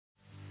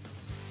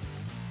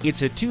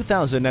It's a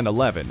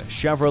 2011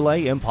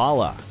 Chevrolet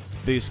Impala.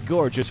 This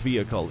gorgeous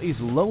vehicle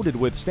is loaded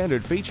with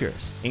standard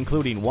features,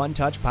 including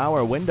one-touch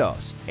power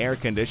windows, air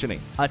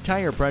conditioning, a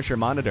tire pressure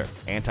monitor,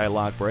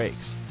 anti-lock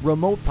brakes,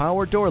 remote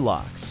power door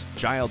locks,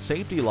 child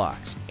safety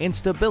locks, and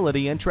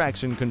stability and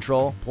traction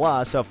control,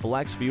 plus a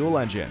flex fuel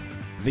engine.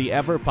 The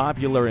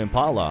ever-popular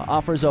Impala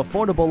offers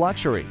affordable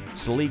luxury,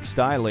 sleek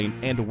styling,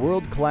 and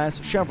world-class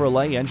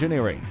Chevrolet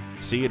engineering.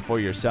 See it for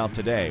yourself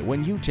today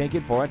when you take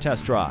it for a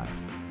test drive.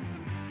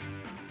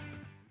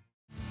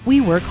 We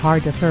work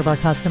hard to serve our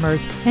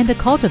customers and to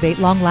cultivate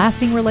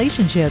long-lasting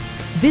relationships.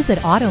 Visit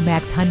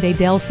Automax Hyundai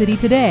Del City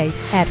today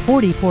at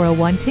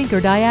 4401 Tinker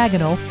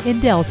Diagonal in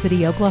Del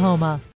City, Oklahoma.